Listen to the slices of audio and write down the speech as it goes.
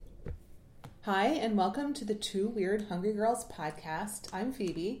Hi, and welcome to the Two Weird Hungry Girls podcast. I'm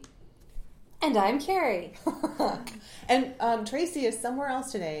Phoebe. And I'm Carrie. And Tracy is somewhere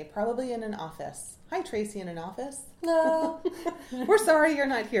else today, probably in an office. Hi, Tracy, in an office. Hello. We're sorry you're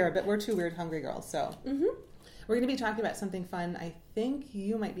not here, but we're two weird hungry girls, so. We're going to be talking about something fun I think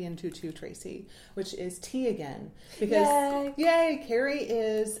you might be into too, Tracy, which is tea again. Because, yay, Carrie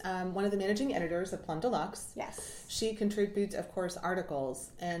is one of the managing editors of Plum Deluxe. Yes. She contributes, of course,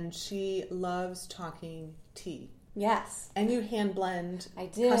 articles, and she loves talking tea. Yes. And you hand blend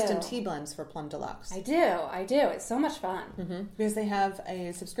custom tea blends for Plum Deluxe. I do. It's so much fun. Mm-hmm. Because they have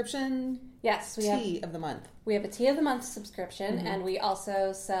a subscription tea of the month. We have a tea of the month subscription, and we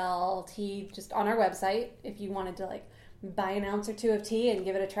also sell tea just on our website. If you wanted to buy an ounce or two of tea and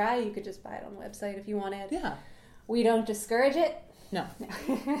give it a try, you could just buy it on the website if you wanted. Yeah. We don't discourage it. No.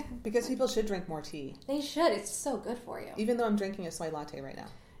 Because people should drink more tea. They should. It's so good for you. Even though I'm drinking a soy latte right now.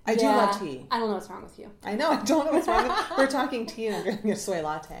 I do love tea. I don't know what's wrong with you. I know. I don't know what's wrong with We're talking tea and I'm drinking a soy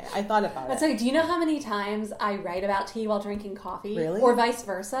latte. I thought about it. So, do you know how many times I write about tea while drinking coffee? Really? Or vice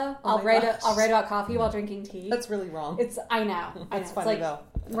versa? I'll write about coffee while drinking tea. That's really wrong. I know. It's funny though.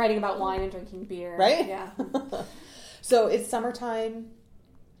 Writing about wine and drinking beer. Right? Yeah. So it's summertime.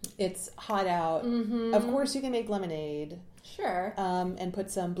 It's hot out. Mm-hmm. Of course, you can make lemonade. Sure. And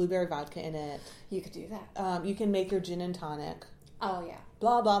put some blueberry vodka in it. You could do that. You can make your gin and tonic. Oh, yeah.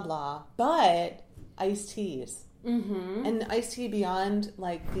 Blah, blah, blah. But iced teas. Mm-hmm. And iced tea beyond,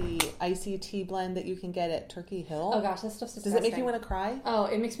 the icy tea blend that you can get at Turkey Hill. Oh, gosh, this stuff's disgusting. Does it make you want to cry? Oh,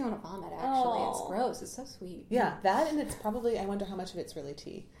 it makes me want to vomit, actually. Oh. It's gross. It's so sweet. Yeah, that, and it's probably, I wonder how much of it's really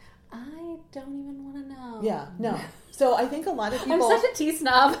tea. I don't even want to know. Yeah, no. So I think a lot of people... I'm such a tea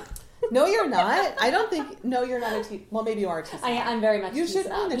snob. No, you're not. I don't think... No, you're not a tea... Well, maybe you are a tea snob. I'm very much a tea snob. You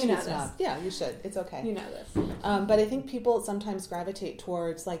should own a tea snob. This. Yeah, you should. It's okay. You know this. But I think people sometimes gravitate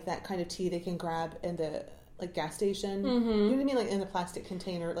towards, that kind of tea they can grab in the, gas station. Mm-hmm. You know what I mean? In a plastic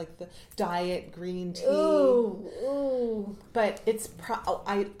container, the diet green tea. Ooh. But it's...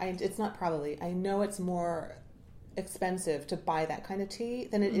 it's not probably. I know it's more expensive to buy that kind of tea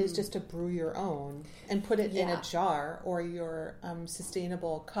than it is just to brew your own and put it in a jar or your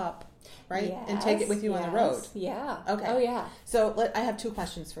sustainable cup, right? Yes, and take it with you on the road. Yeah. Okay. Oh, yeah. So I have two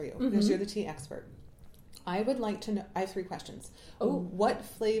questions for you because you're the tea expert. I would like to know, I have three questions. Oh. What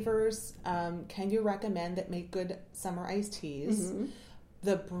flavors can you recommend that make good summer iced teas? Mm-hmm.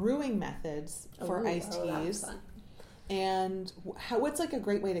 The brewing methods for iced teas. Fun. And what's a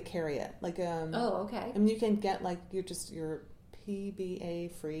great way to carry it? okay. I mean, you can get your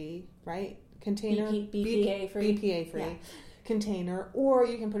PBA free, right? Container. BPA free. BPA free container, or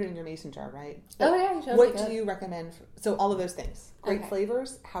you can put it in your mason jar, right? But totally. What do you recommend? So all of those things, great Okay.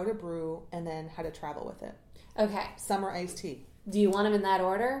 flavors, how to brew, and then how to travel with it. Okay. Summer iced tea. Do you want them in that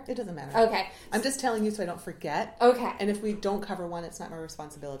order? It doesn't matter. Okay. I'm just telling you so I don't forget. Okay. And if we don't cover one, it's not my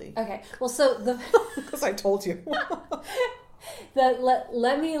responsibility. Okay. Well, so because I told you.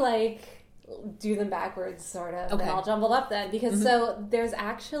 let me do them backwards, sort of, okay. and all jumbled up then, because so there's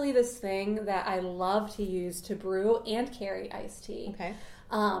actually this thing that I love to use to brew and carry iced tea. Okay.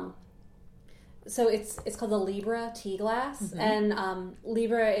 So it's called the Libre tea glass, and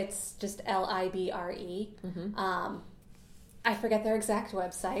Libre, it's just Libre. I forget their exact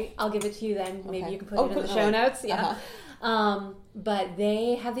website. I'll give it to you then. Maybe you can put it in the show notes. Yeah. But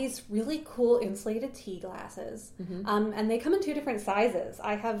they have these really cool insulated tea glasses. And they come in two different sizes.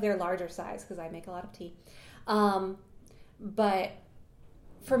 I have their larger size because I make a lot of tea. But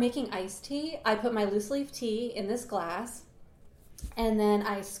for making iced tea, I put my loose leaf tea in this glass, and then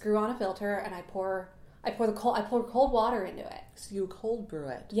I screw on a filter and I pour cold water into it. So you cold brew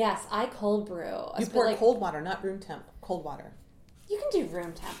it? Yes, I cold brew. You pour cold water, not room temp. Cold water. You can do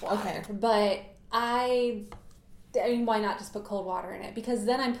room temp water. Okay. But I mean, why not just put cold water in it? Because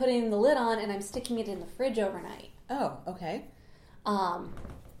then I'm putting the lid on and I'm sticking it in the fridge overnight. Oh, okay.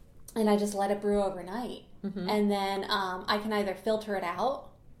 And I just let it brew overnight. And then I can either filter it out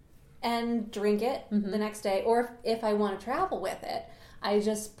and drink it the next day, or if I want to travel with it, I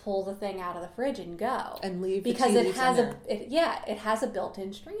just pull the thing out of the fridge and go. And leave because the tea it has in there. it has a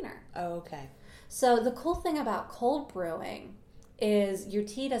built-in strainer. Oh, okay. So the cool thing about cold brewing is your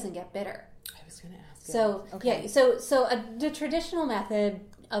tea doesn't get bitter. I was going to ask. So okay. The traditional method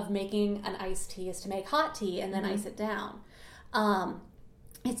of making an iced tea is to make hot tea and then ice it down.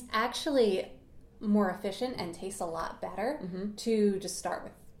 It's actually more efficient and tastes a lot better to just start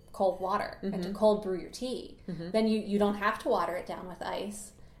with cold water and to cold brew your tea. Then you don't have to water it down with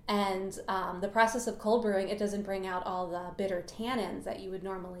ice. And the process of cold brewing, it doesn't bring out all the bitter tannins that you would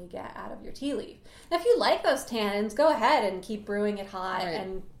normally get out of your tea leaf. Now, if you like those tannins, go ahead and keep brewing it hot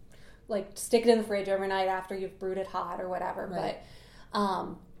and like stick it in the fridge overnight after you've brewed it hot or whatever. Right.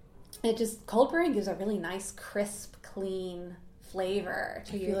 But it just, cold brewing gives a really nice, crisp, clean flavor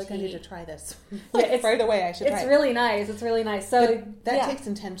to your tea. I feel like I need to try this. Right away I should try it. It's really nice. It's really nice. So but that takes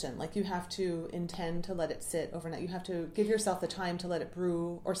intention. Like you have to intend to let it sit overnight. You have to give yourself the time to let it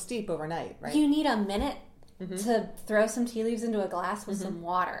brew or steep overnight, right? You need a minute to throw some tea leaves into a glass with some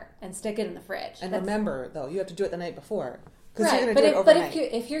water and stick it in the fridge. And remember, though, you have to do it the night before. Right, you're gonna do it overnight.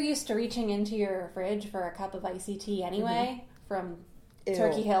 But if you're used to reaching into your fridge for a cup of icy tea anyway, from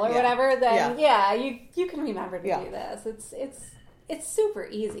Turkey Hill or whatever, then you can remember to do this. It's super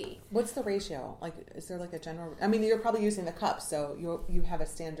easy. What's the ratio? Like, is there like a general? I mean, you're probably using the cup, so you have a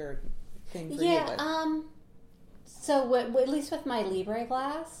standard thing for you. Yeah. So at least with my Libre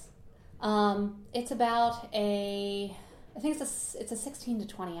glass, it's about I think it's a 16 to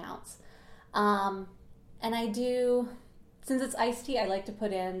 20 ounce, and I do, since it's iced tea, I like to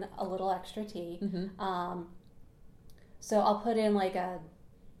put in a little extra tea. So I'll put in like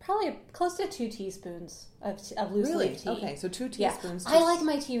probably close to 2 teaspoons of loose leaf tea. Okay, so 2 teaspoons. I like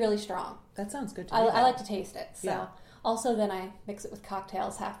my tea really strong. That sounds good to me. I like to taste it. So also then I mix it with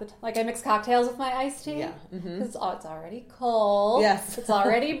cocktails I mix cocktails with my iced tea. Yeah. It's already cold. Yes. It's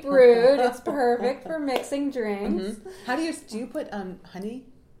already brewed. It's perfect for mixing drinks. How do you put honey?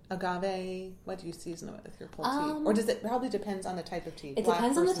 Agave, what do you season it with your cold tea? Or does it probably depends on the type of tea? It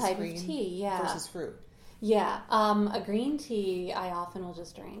depends on the type of tea, versus fruit. Yeah, a green tea I often will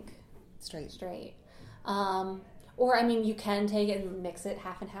just drink straight. Or I mean, you can take it and mix it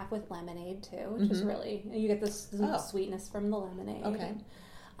half and half with lemonade too, which is really, you get this sweetness from the lemonade. Okay.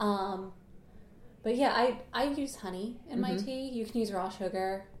 But yeah, I use honey in my tea. You can use raw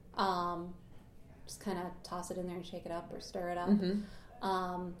sugar. Just kind of toss it in there and shake it up or stir it up.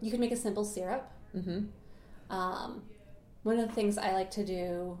 You can make a simple syrup. One of the things I like to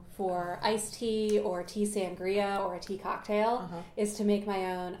do for iced tea or tea sangria or a tea cocktail is to make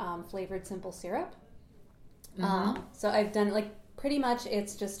my own flavored simple syrup. So I've done like pretty much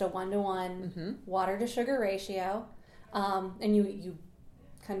it's just a 1-to-1 water to sugar ratio. And you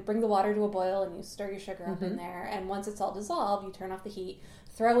kind of bring the water to a boil and you stir your sugar up in there. And once it's all dissolved, you turn off the heat,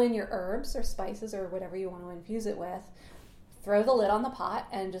 throw in your herbs or spices or whatever you want to infuse it with. Throw the lid on the pot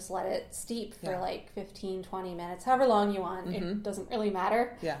and just let it steep for like 15, 20 minutes, however long you want. It doesn't really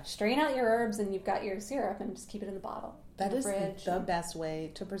matter. Strain out your herbs and you've got your syrup and just keep it in the bottle. That is the best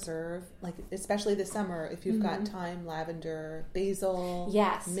way to preserve, like especially this summer, if you've got thyme, lavender, basil,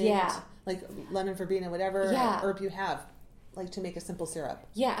 mint, like lemon verbena, whatever herb you have, like to make a simple syrup.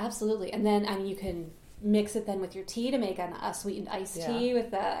 Yeah, absolutely. And then, I mean, you can mix it then with your tea to make a sweetened iced tea with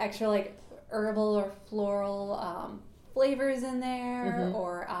the extra like herbal or floral flavors in there,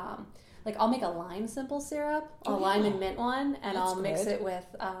 or like I'll make a lime simple syrup, a lime and mint one, and I'll mix it with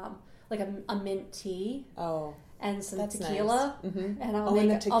like a mint tea. And some tequila, nice. And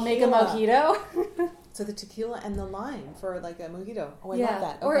I'll make a mojito. So the tequila and the lime for like a mojito. Oh, I love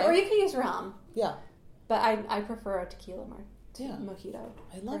that. Okay. Or you can use rum. Yeah, but I prefer a tequila mojito.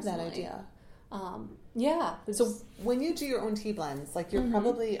 I love that idea. So when you do your own tea blends, like you're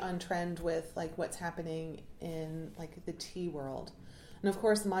probably on trend with like what's happening in like the tea world. And of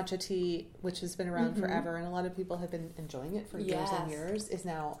course, matcha tea, which has been around forever, and a lot of people have been enjoying it for years and years, is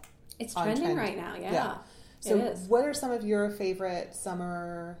now it's trending right now. Yeah. So what are some of your favorite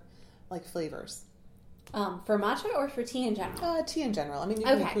summer like flavors? For matcha or for tea in general? Tea in general. I mean, you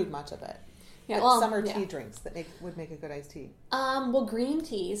can include matcha, but summer tea drinks that would make a good iced tea. Well, green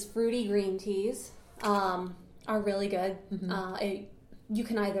teas, fruity green teas, are really good. You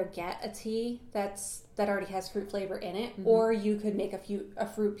can either get a tea that already has fruit flavor in it, or you could make a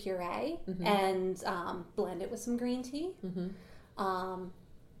fruit puree and blend it with some green tea.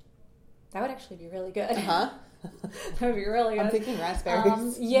 That would actually be really good. That would be really good. I'm thinking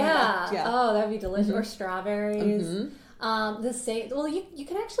raspberries. Oh, that would be delicious. Or strawberries. The same. Well, you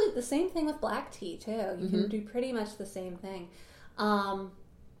can actually the same thing with black tea too. You can do pretty much the same thing.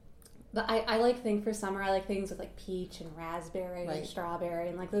 But I like things for summer. I like things with like peach and raspberry and strawberry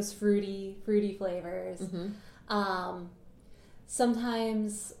and like those fruity flavors.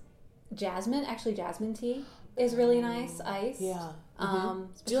 Sometimes jasmine tea is really nice iced. Yeah.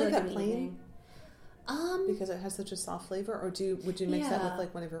 Do you like that plain? Because it has such a soft flavor, or would you mix that with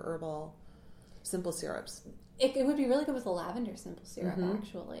like one of your herbal simple syrups? It would be really good with a lavender simple syrup,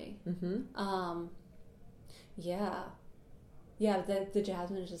 actually. The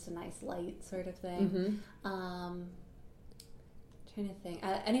jasmine is just a nice light sort of thing. Trying to think,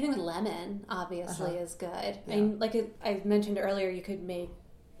 anything with lemon obviously is good. And like I mentioned earlier, you could make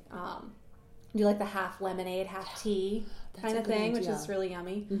do like the half lemonade, half tea. kind of thing, which is really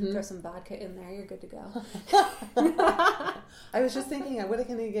yummy. Throw some vodka in there, you're good to go. I was just thinking, what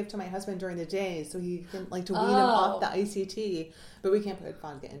can I give to my husband during the day so he can to wean him off the iced tea, but we can't put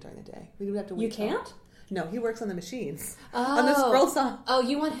vodka in during the day. We would have to. You can't? No, he works on the machines. On the scroll saw. Oh,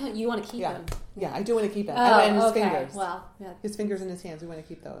 you want to keep him? Yeah, I do want to keep him. And his fingers. Well, yeah. His fingers and his hands. We want to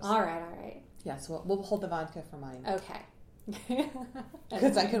keep those. All right. Yeah, so we'll hold the vodka for mine. Okay.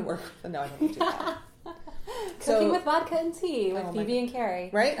 Because I can work. No, I don't do that. Cooking with vodka and tea with Phoebe and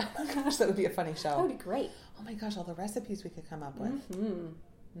Carrie. Right? Oh my gosh, that would be a funny show. That would be great. Oh my gosh, all the recipes we could come up with.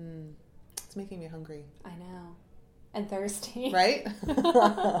 It's making me hungry. I know. And thirsty. Right?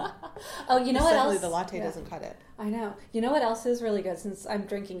 Oh, you know what else? The latte doesn't cut it. I know. You know what else is really good? Since I'm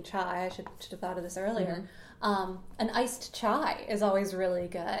drinking chai, I should have thought of this earlier. An iced chai is always really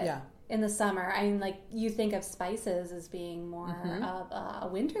good. Yeah. In the summer, I mean, you think of spices as being more of a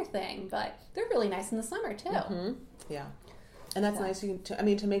winter thing, but they're really nice in the summer too. Yeah, and that's nice.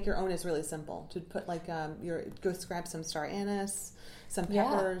 To make your own is really simple. To put go grab some star anise, some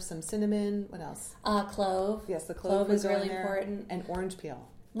peppers, some cinnamon. What else? Clove. Yes, the clove is really important. And orange peel.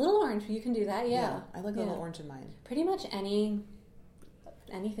 Little orange, you can do that. Yeah, I like a little orange in mine. Pretty much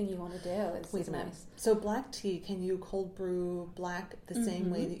anything you want to do is nice. So black tea, can you cold brew black the same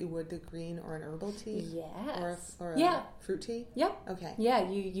way that you would the green or an herbal tea? Yes. Or a fruit tea? Yep. Okay. Yeah,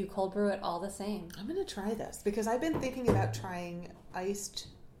 you cold brew it all the same. I'm going to try this because I've been thinking about trying iced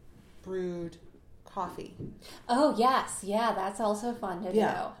brewed coffee. Oh, yes. Yeah, that's also fun to do.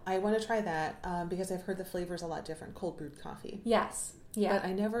 I want to try that because I've heard the flavor's a lot different, cold brewed coffee. Yes. Yeah.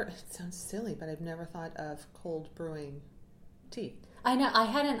 But it sounds silly, but I've never thought of cold brewing tea. I know. I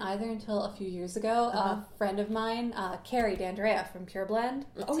hadn't either until a few years ago. A friend of mine, Carrie D'Andrea from Pure Blend.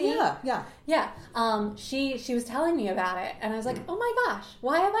 Oh, tea. yeah. She was telling me about it, and I was like, oh my gosh,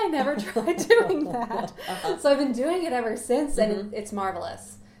 why have I never tried doing that? So I've been doing it ever since, and it's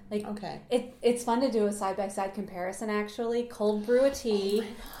marvelous. It's fun to do a side-by-side comparison, actually. Cold brew a tea,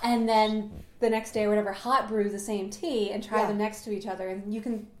 and then the next day or whatever, hot brew the same tea, and try them next to each other, and you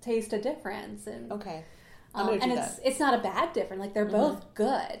can taste a difference. And, it's not a bad difference. They're both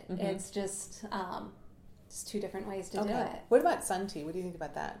good. It's just two different ways to do it. What about sun tea? What do you think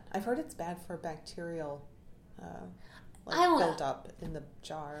about that? I've heard it's bad for bacterial build up in the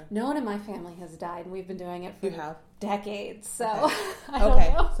jar. No one in my family has died, and we've been doing it for decades. So I don't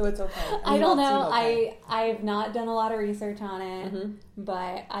know. So it's okay. I don't know. I've not done a lot of research on it,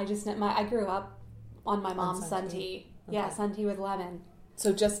 but I just I grew up on my mom's sun tea. Okay. Yeah, sun tea with lemon.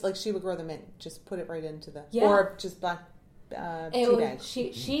 So just like she would grow them in, just put it right into the or just black tea bags.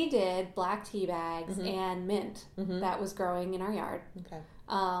 She did black tea bags and mint that was growing in our yard. Okay.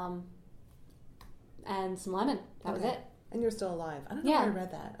 And some lemon. That was it. And you're still alive. I don't know where I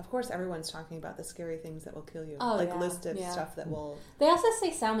read that. Of course, everyone's talking about the scary things that will kill you. List of stuff that will... They also say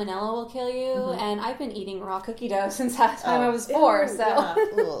salmonella will kill you, and I've been eating raw cookie dough since the time I was 4,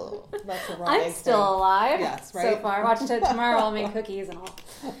 so... That's a raw I'm still alive yes, right? so far. Watch it tomorrow, I'll make cookies and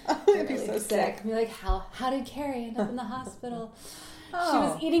I'll be really so sick. I'll be like, how did Carrie end up in the hospital? She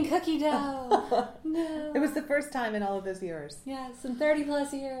was eating cookie dough. No. It was the first time in all of those years. Yes, in 30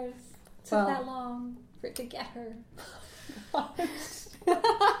 plus years. It took that long for it to get her. That's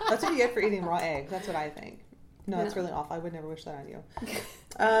what you get for eating raw eggs. That's what I think. No, that's really awful. I would never wish that on you.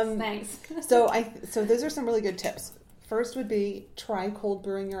 Thanks. So those are some really good tips. First would be try cold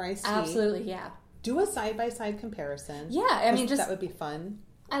brewing your iced tea. Absolutely, yeah. Do a side-by-side comparison. Yeah, I mean, that would be fun.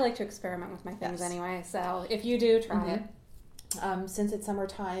 I like to experiment with my things anyway, so if you do, try it. Since it's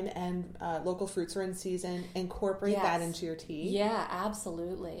summertime and local fruits are in season, incorporate that into your tea. Yeah,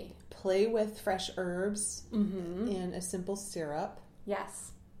 absolutely. Play with fresh herbs in a simple syrup.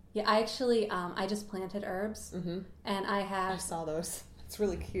 Yes. Yeah, I actually, I just planted herbs, and I saw those. It's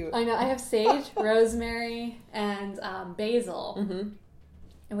really cute. I know. I have sage, rosemary, and basil.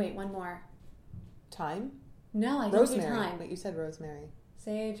 And wait, one more. Thyme? No, I didn't do thyme. But you said rosemary.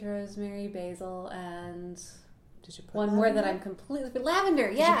 Sage, rosemary, basil, and... Did you put one more that I'm completely...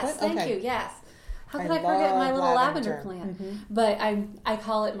 Lavender, yes. Thank you, yes. How could I forget my little lavender plant? But I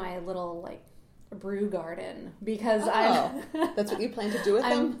call it my little, brew garden because that's what you plan to do with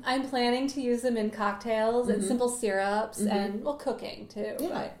them? I'm planning to use them in cocktails and simple syrups and, cooking, too.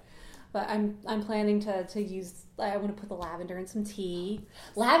 Yeah. But I'm planning to use... I want to put the lavender in some tea.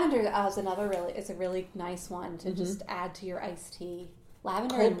 Lavender is it's a really nice one to just add to your iced tea.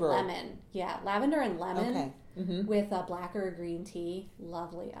 Lavender and lemon. Yeah, lavender and lemon. Okay. With a black or a green tea.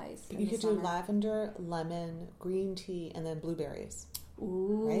 Lovely ice. You could do lavender, lemon, green tea, and then blueberries.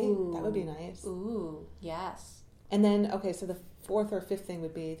 Ooh. Right? That would be nice. Ooh, yes. And then, so the fourth or fifth thing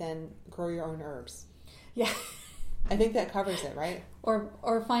would be then grow your own herbs. Yeah. I think that covers it, right?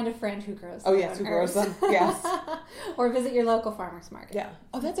 Or find a friend who grows. Oh yes, who grows them? Yes. Or visit your local farmers market. Yeah.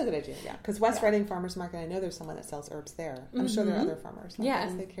 Oh, that's a good idea. Yeah, because West Reading Farmers Market, I know there's someone that sells herbs there. I'm sure there are other farmers. Yeah,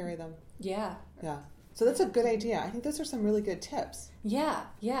 and they carry them. Yeah. Yeah. So that's a good idea. I think those are some really good tips. Yeah.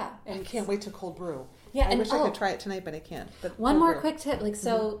 And I can't wait to cold brew. Yeah, I wish I could try it tonight, but I can't. But one more quick tip, like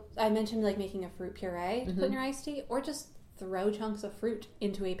so, I mentioned like making a fruit puree to put in your iced tea, or just throw chunks of fruit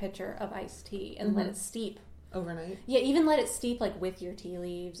into a pitcher of iced tea and let it steep overnight. Yeah, even let it steep like with your tea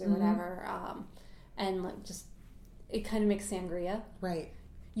leaves or whatever, and like just it kind of makes sangria. Right.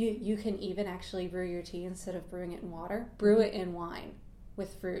 You can even actually brew your tea instead of brewing it in water. Brew it in wine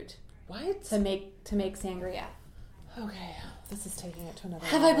with fruit. What? To make sangria. Okay, this is taking it to another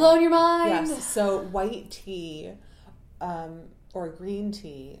Have level. I blown your mind? Yes. So white tea, or green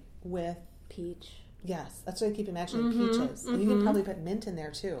tea with peach. Yes, that's what I keep imagining. Peaches, and you can probably put mint in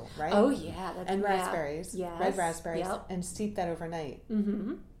there too, right? Oh yeah, and raspberries. Yes. Red raspberries, and steep that overnight.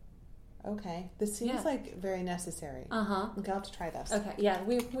 Okay, this seems like very necessary. I'll have to try this. Okay, yeah,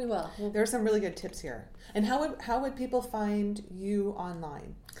 we will. There are some really good tips here. And how would people find you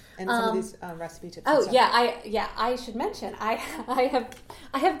online and some of these recipe tips? Oh I should mention I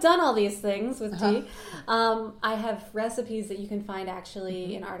have done all these things with tea. I have recipes that you can find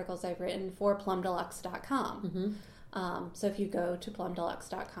actually in articles I've written for plumdeluxe.com. So if you go to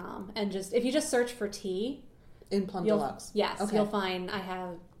plumdeluxe.com and if you just search for tea in Plum Deluxe, you'll find I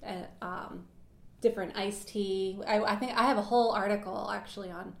have different iced tea. I think I have a whole article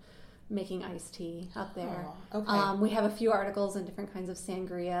actually on making iced tea up there. Oh, okay. We have a few articles on different kinds of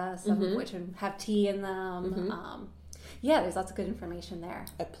sangria, some of which have tea in them. There's lots of good information there.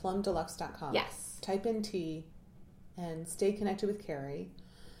 At plumdeluxe.com. Yes. Type in tea and stay connected with Carrie.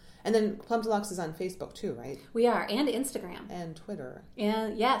 And then Plum Deluxe is on Facebook too, right? We are, and Instagram. And Twitter.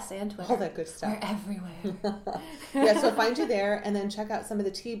 And Twitter. All that good stuff. We're everywhere. So find you there and then check out some of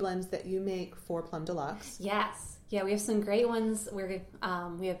the tea blends that you make for Plum Deluxe. Yes. Yeah, we have some great ones. We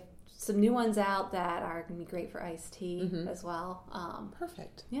have some new ones out that are going to be great for iced tea as well.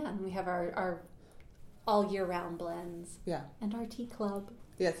 Perfect. Yeah, and we have our all year round blends. Yeah. And our tea club.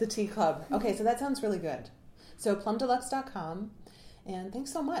 Yeah, it's the tea club. Okay, so that sounds really good. So plumdeluxe.com. And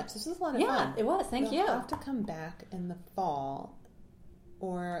thanks so much. This was a lot of fun. Yeah, it was. Thank you. We'll have to come back in the fall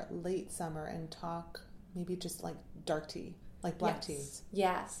or late summer and talk maybe just like dark tea, like black teas.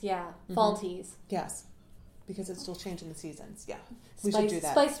 Yes, yeah. Fall teas. Yes, because it's still changing the seasons. Yeah, we should do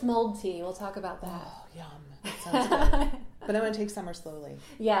that. Spiced mulled tea. We'll talk about that. Oh, yum. That sounds good. But I'm going to take summer slowly.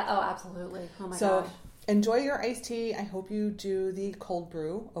 Yeah, oh, absolutely. Oh my gosh. Enjoy your iced tea. I hope you do the cold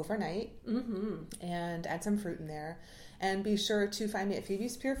brew overnight and add some fruit in there. And be sure to find me at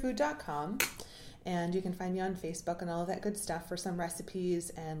phoebe'spurefood.com. And you can find me on Facebook and all of that good stuff for some recipes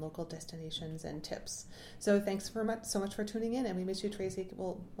and local destinations and tips. So thanks so much for tuning in. And we miss you, Tracy.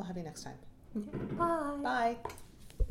 We'll have you next time. Okay. Bye. Bye.